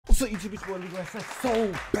So YouTube, it's boy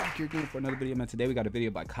so back here again for another video, man. Today we got a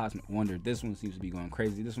video by Cosmic Wonder. This one seems to be going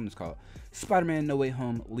crazy. This one is called Spider-Man No Way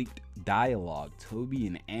Home leaked dialogue, Tobey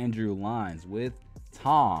and Andrew lines with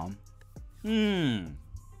Tom. So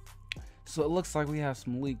it looks like we have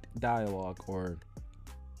some leaked dialogue or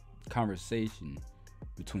conversation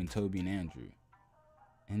between Tobey and Andrew.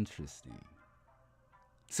 Interesting.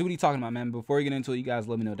 See what he's talking about, man. Before we get into it, you guys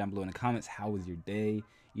let me know down below in the comments, how was your day?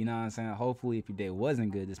 You know what I'm saying? Hopefully, if your day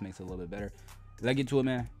wasn't good, this makes it a little bit better. Let's get to it,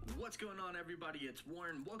 man. What's going on, everybody? It's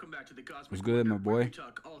Warren. Welcome back to the Cosmic What's good, my boy? We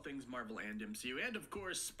talk all things Marvel and MCU, and of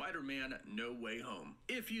course, Spider-Man No Way Home.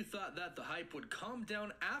 If you thought that the hype would calm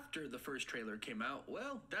down after the first trailer came out,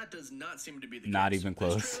 well, that does not seem to be the case. Not even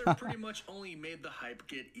close. This trailer pretty much only made the hype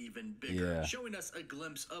get even bigger, showing us a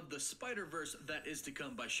glimpse of the Spider-Verse that is to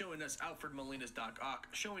come by showing us Alfred Molina's Doc Ock,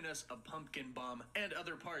 showing us a pumpkin bomb, and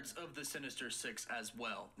other parts of the Sinister Six as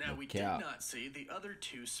well. Now, we did not see the other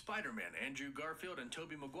two Spider-Man, Andrew Garfield and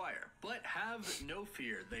Tobey Maguire. But have no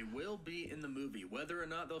fear, they will be in the movie. Whether or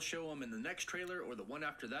not they'll show them in the next trailer or the one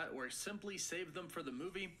after that, or simply save them for the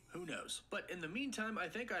movie, who knows. But in the meantime, I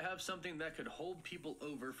think I have something that could hold people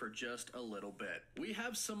over for just a little bit. We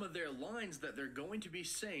have some of their lines that they're going to be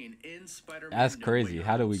saying in Spider-Man. That's crazy.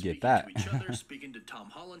 How do we get that? Speaking to each other, speaking to Tom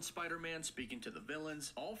Holland Spider-Man, speaking to the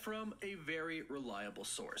villains, all from a very reliable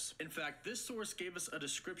source. In fact, this source gave us a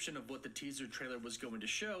description of what the teaser trailer was going to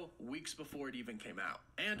show weeks before it even came out.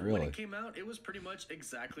 And when it came out, it was pretty much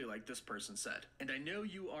exactly like this person said. And I know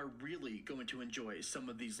you are really going to enjoy some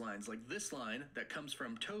of these lines, like this line that comes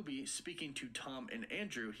from Tobey speaking to Tom and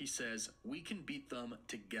Andrew. He says, "We can beat them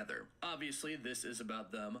together." Obviously, this is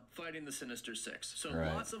about them fighting the Sinister Six. So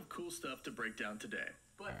lots of cool stuff to break down today.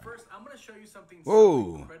 But first, I'm going to show you something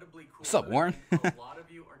incredibly cool. What's up, Warren? A lot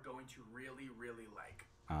of you are going to really like.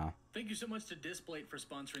 Thank you so much to Displate for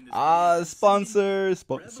sponsoring this video. Sponsor.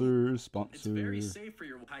 It's very safe for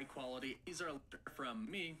your high quality. These are from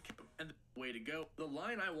me, and the way to go. The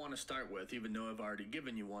line I want to start with, even though I've already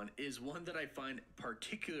given you one, is one that I find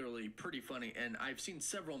particularly pretty funny, and I've seen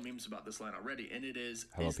several memes about this line already, and it is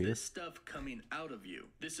this stuff coming out of you?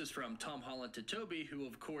 This is from Tom Holland to Tobey, who,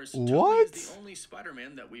 of course, Tobey is the only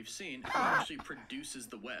Spider-Man that we've seen who actually produces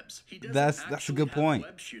the webs. He doesn't that's a good point.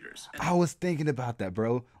 Web shooters. I was thinking about that,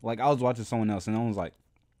 bro. Like, I was watching someone else, and I was like,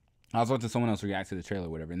 react to the trailer or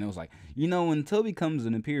whatever, and it was like, you know, when Tobey comes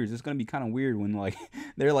and appears, it's gonna be kind of weird when like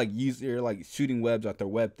they're like shooting webs at their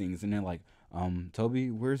web things, and they're like,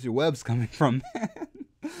 Tobey, where's your webs coming from?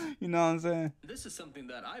 You know what I'm saying? This is something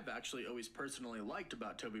that I've actually always personally liked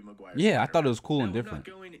about Tobey Maguire. Yeah, I thought it was cool and now, different,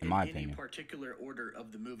 I'm not going in my any opinion. particular order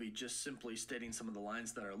of the movie, just simply stating some of the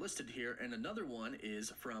lines that are listed here. And another one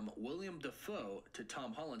is from William Dafoe to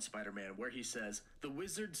Tom Holland Spider-Man, where he says, "The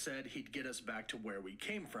wizard said he'd get us back to where we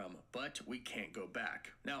came from, but we can't go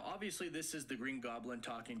back." Now, obviously, this is the Green Goblin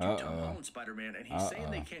talking to Tom Holland Spider-Man, and he's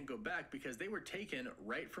saying they can't go back because they were taken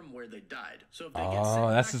right from where they died. So if they get sent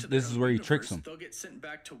back to this is where he tricks them. They'll get sent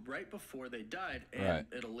back to right before they died, and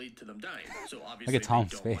it'll lead to them dying. So obviously Look at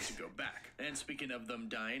Tom's they don't want to go back. And speaking of them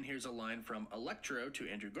dying, here's a line from Electro to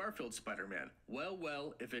Andrew Garfield Spider-Man.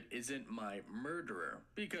 Well, if it isn't my murderer.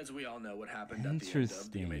 Because we all know what happened at the end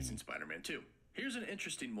of The Amazing Spider-Man 2. Here's an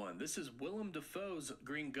interesting one. This is Willem Dafoe's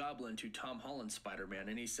Green Goblin to Tom Holland Spider-Man,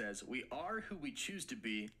 and he says, "We are who we choose to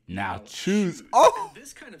be. Now choose." And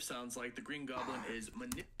this kind of sounds like the Green Goblin is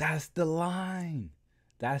That's the line.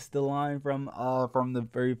 That's the line from the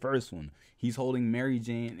very first one. He's holding Mary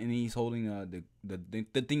Jane, and he's holding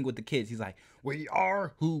the thing with the kids. He's like, "We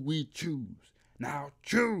are who we choose. Now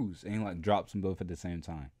choose." And he like drops them both at the same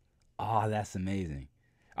time. Oh, that's amazing.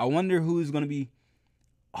 I wonder who's gonna be.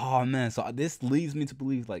 Oh man, so this leads me to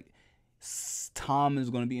believe like Tom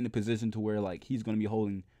is gonna be in a position to where like he's gonna be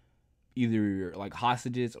holding either like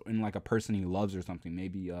hostages and like a person he loves or something,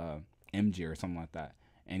 maybe MJ or something like that.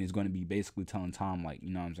 And he's going to be basically telling Tom, like, you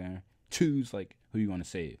know what I'm saying? Choose, like, who you want to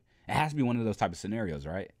save. It has to be one of those type of scenarios,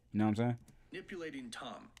 right? You know what I'm saying? Manipulating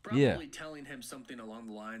Tom, probably telling him something along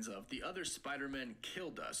the lines of, "The other Spider-Man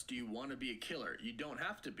killed us. Do you want to be a killer? You don't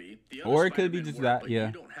have to be. The other or it could be just that,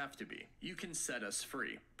 you don't have to be. You can set us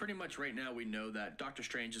free." Pretty much right now we know that Doctor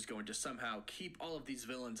Strange is going to somehow keep all of these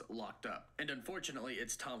villains locked up. And unfortunately,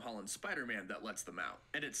 it's Tom Holland Spider-Man that lets them out.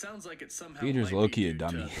 And it sounds like it's somehow Peter's low-key a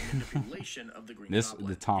dummy. the manipulation of the Green Goblin.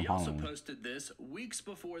 The Tom he Holland. also posted this weeks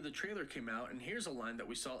before the trailer came out, and here's a line that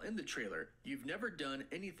we saw in the trailer. "You've never done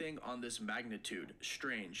anything on this magazine magnitude.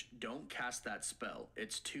 Strange, don't cast that spell.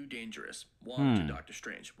 It's too dangerous. Wong to Doctor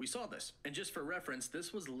Strange. We saw this. And just for reference,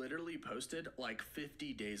 this was literally posted like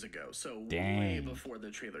 50 days ago. So way before the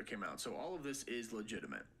trailer came out. So all of this is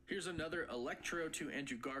legitimate. Here's another Electro to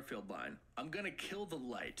Andrew Garfield line. I'm gonna kill the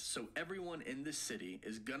light so everyone in this city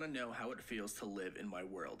is gonna know how it feels to live in my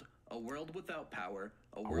world. A world without power,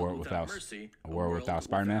 a world without mercy, a world without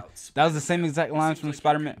Spider-Man. That was the same exact lines from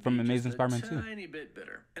Spider-Man, from Amazing Spider-Man 2. Tiny bit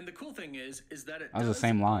bitter. And the cool thing is that it was the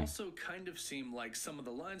same line. Also kind of seem like some of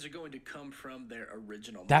the lines are going to come from their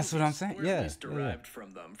original That's movies, what I'm saying. or at least derived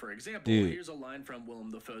from them. For example, here's a line from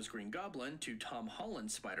Willem Dafoe's Green Goblin to Tom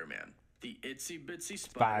Holland's Spider-Man. The itsy bitsy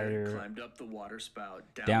spider climbed up the water spout.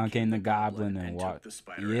 Down came the goblin and took the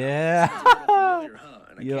spider. Yeah. Familiar, huh?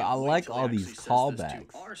 Yeah, I like all these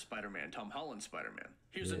callbacks. Our Spider-Man, Tom Holland Spider-Man.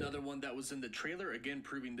 Here's another one that was in the trailer, again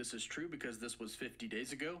proving this is true because this was 50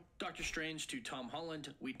 days ago. Doctor Strange to Tom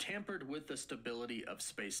Holland, we tampered with the stability of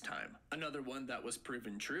space-time. Another one that was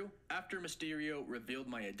proven true. After Mysterio revealed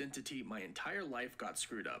my identity, my entire life got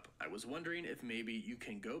screwed up. I was wondering if maybe you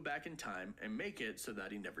can go back in time and make it so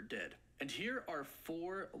that he never did. And here are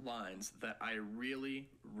 4 lines that I really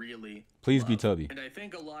Please love. be Tobey. And I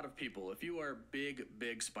think a lot of people, if you are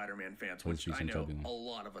big Spider-Man fans, which I know a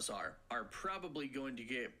lot of us are probably going to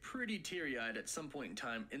get pretty teary-eyed at some point in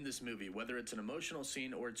time in this movie, whether it's an emotional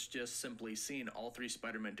scene or it's just simply seeing all 3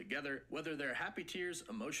 Spider-Men together. Whether they're happy tears,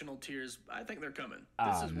 emotional tears, I think they're coming.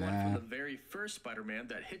 This is one from the very first Spider-Man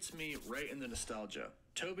that hits me right in the nostalgia.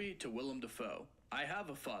 Tobey to Willem Dafoe. I have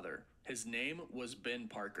a father. His name was Ben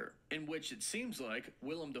Parker, in which it seems like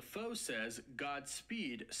Willem Dafoe says,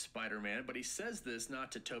 Godspeed, Spider-Man, but he says this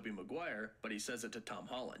not to Tobey Maguire, but he says it to Tom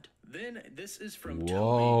Holland. Then this is from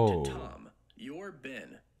Tobey to Tom. You're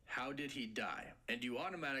Ben. How did he die? And you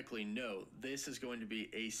automatically know this is going to be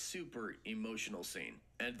a super emotional scene.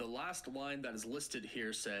 And the last line that is listed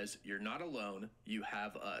here says, you're not alone, you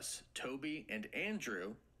have us, Tobey and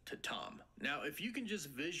Andrew, to Tom. Now, if you can just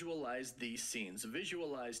visualize these scenes,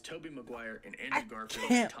 visualize Tobey Maguire and Andrew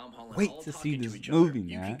Garfield and Tom Holland all talking to each other,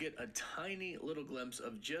 you can get a tiny little glimpse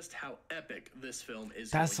of just how epic this film is.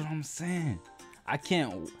 That's what I'm saying. I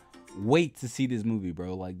can't wait to see this movie,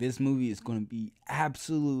 bro. Like, this movie is going to be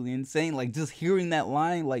absolutely insane. Like, just hearing that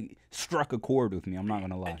line, like, struck a chord with me. I'm not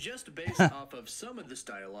going to lie. And just based off of some of this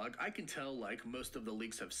dialogue, I can tell, like most of the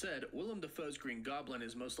leaks have said, Willem Dafoe's Green Goblin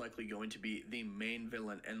is most likely going to be the main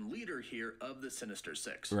villain and leader here of the Sinister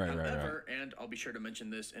Six. However, and I'll be sure to mention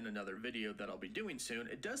this in another video that I'll be doing soon,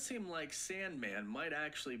 it does seem like Sandman might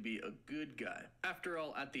actually be a good guy. After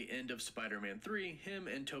all, at the end of Spider-Man 3, him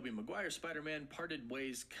and Tobey Maguire's Spider-Man parted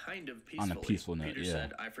ways kind of peacefully. On a peaceful note, Peter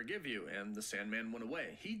said, I forgive you, and the Sandman went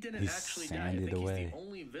away. He didn't actually die. I think he's the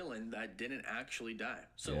only villain that didn't actually die.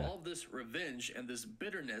 So all of this revenge and this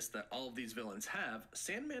bitterness that all of these villains have,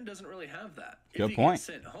 Sandman doesn't really have that. If he gets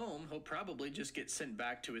sent home, he'll probably just get sent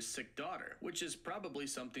back to his sick daughter, which is probably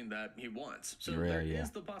something that he wants. So there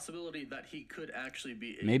is the possibility that he could actually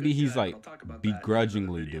be a maybe he's guy, like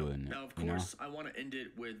begrudgingly doing it. Now, of course, I want to end it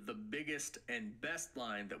with the biggest and best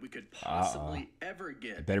line that we could possibly ever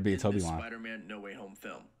get. It better be a Tobey line. Spider-Man No Way Home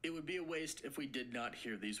film. It would be a waste if we did not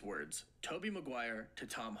hear these words. Tobey Maguire to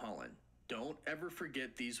Tom Holland. Don't ever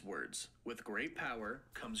forget these words. With great power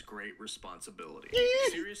comes great responsibility.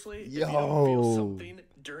 Seriously, if you don't feel something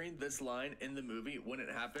during this line in the movie when it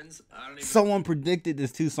happens, I don't even. Someone predicted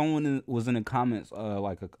this too. Someone was in the comments,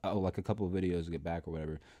 like a couple of videos to get back or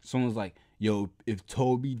whatever. Someone was like, "Yo, if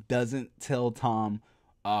Tobey doesn't tell Tom,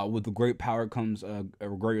 with the great power comes a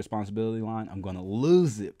great responsibility line, I'm gonna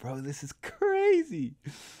lose it, bro. This is crazy.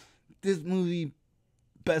 This movie,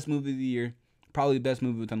 best movie of the year." Probably the best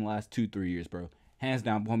movie within the last 2-3 years, bro. Hands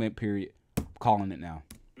down, moment, period. Calling it now.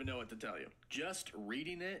 I don't know what to tell you. Just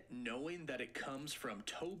reading it, knowing that it comes from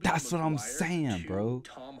Tobey That's what I'm saying, bro.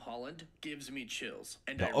 Tom Holland gives me chills.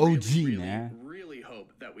 And the I OG, really, man. Really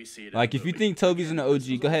hope that we see it. Like, if you think Tobey's an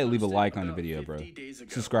OG, go ahead and leave a like on the video, bro.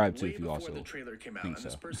 Subscribe to if you also the trailer came out, think and so.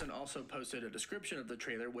 This person also posted a description of the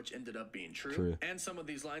trailer, which ended up being true. And some of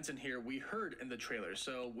these lines in here we heard in the trailer,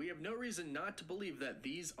 so we have no reason not to believe that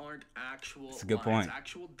these aren't actual That's a good lines, point.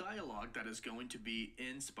 actual dialogue that is going to be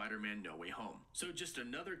in Spider-Man No Way Home. So just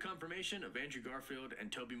another confirmation of Andrew Garfield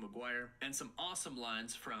and Tobey Maguire, and some awesome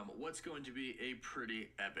lines from what's going to be a pretty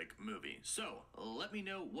epic movie. So let me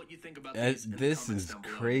know what you think about these in the comments down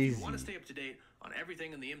below. Crazy. If you want to stay up to date on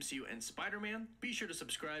everything in the MCU and Spider-Man, be sure to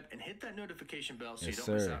subscribe and hit that notification bell so you don't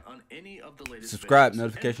miss out on any of the latest subscribe, videos.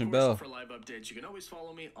 notification and of course, bell. For live updates, you can always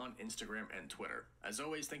follow me on Instagram and Twitter. As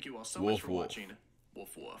always, thank you all so much for watching.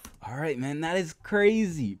 Woof woof. All right, man, that is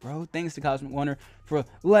crazy, bro. Thanks to Cosmic Wonder for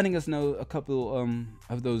letting us know a couple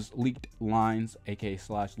of those leaked lines, aka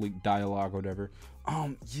 / leaked dialogue or whatever.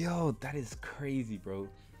 Yo, that is crazy, bro.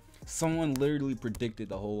 Someone literally predicted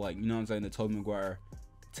the whole, like, you know what I'm saying, the Tobey Maguire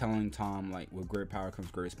telling Tom, like, with great power comes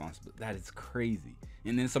great responsibility. That is crazy.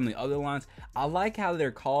 And then some of the other lines, I like how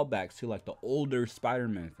they're callbacks to, like, the older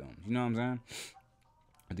Spider-Man films. You know what I'm saying?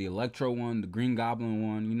 The Electro one, the Green Goblin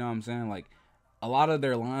one, you know what I'm saying? Like, a lot of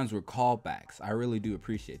their lines were callbacks. I really do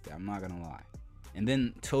appreciate that. I'm not gonna lie. And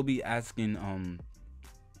then Tobey asking,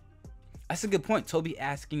 that's a good point. Tobey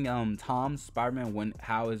asking Tom, Spider-Man,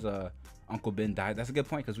 how his Uncle Ben died. That's a good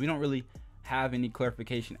point, because we don't really have any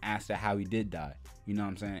clarification as to how he did die. You know what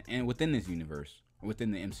I'm saying? And within this universe,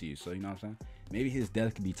 within the MCU. So, you know what I'm saying? Maybe his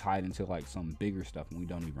death could be tied into, like, some bigger stuff and we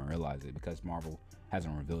don't even realize it because Marvel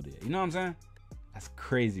hasn't revealed it yet. You know what I'm saying? That's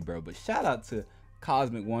crazy, bro. But shout out to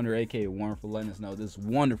Cosmic Wonder, aka Warren, for letting us know this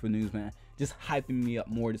wonderful news, man. Just hyping me up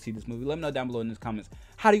more to see this movie. Let me know down below in the comments,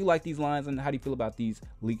 how do you like these lines and how do you feel about these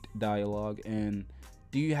leaked dialogue? And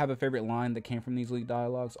do you have a favorite line that came from these leaked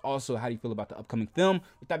dialogues? Also, how do you feel about the upcoming film?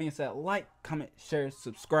 With that being said, like, comment, share,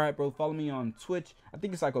 subscribe, bro. Follow me on Twitch. I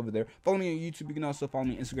think it's like over there. Follow me on YouTube. You can also follow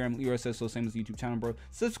me on Instagram, SO same as the YouTube channel, bro.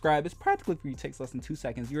 Subscribe. It's practically free. It takes less than 2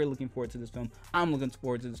 seconds. You're looking forward to this film. I'm looking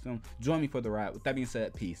forward to this film. Join me for the ride. With that being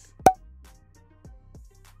said, peace.